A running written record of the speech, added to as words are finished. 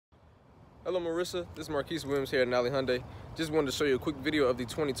Hello Marissa, this is Marquise Williams here at Hyundai. Just wanted to show you a quick video of the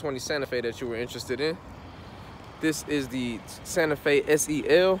 2020 Santa Fe that you were interested in. This is the Santa Fe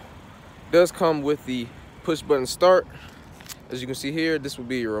SEL. Does come with the push button start. As you can see here, this will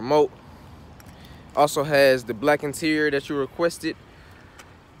be your remote. Also has the black interior that you requested,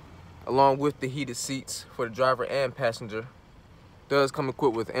 along with the heated seats for the driver and passenger. Does come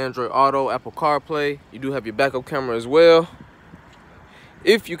equipped with Android Auto, Apple CarPlay. You do have your backup camera as well.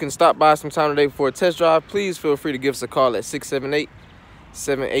 If you can stop by sometime today for a test drive, please feel free to give us a call at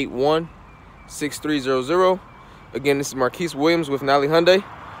 678-781-6300. Again, this is Marquise Williams with Hyundai.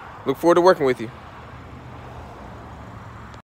 Look forward to working with you.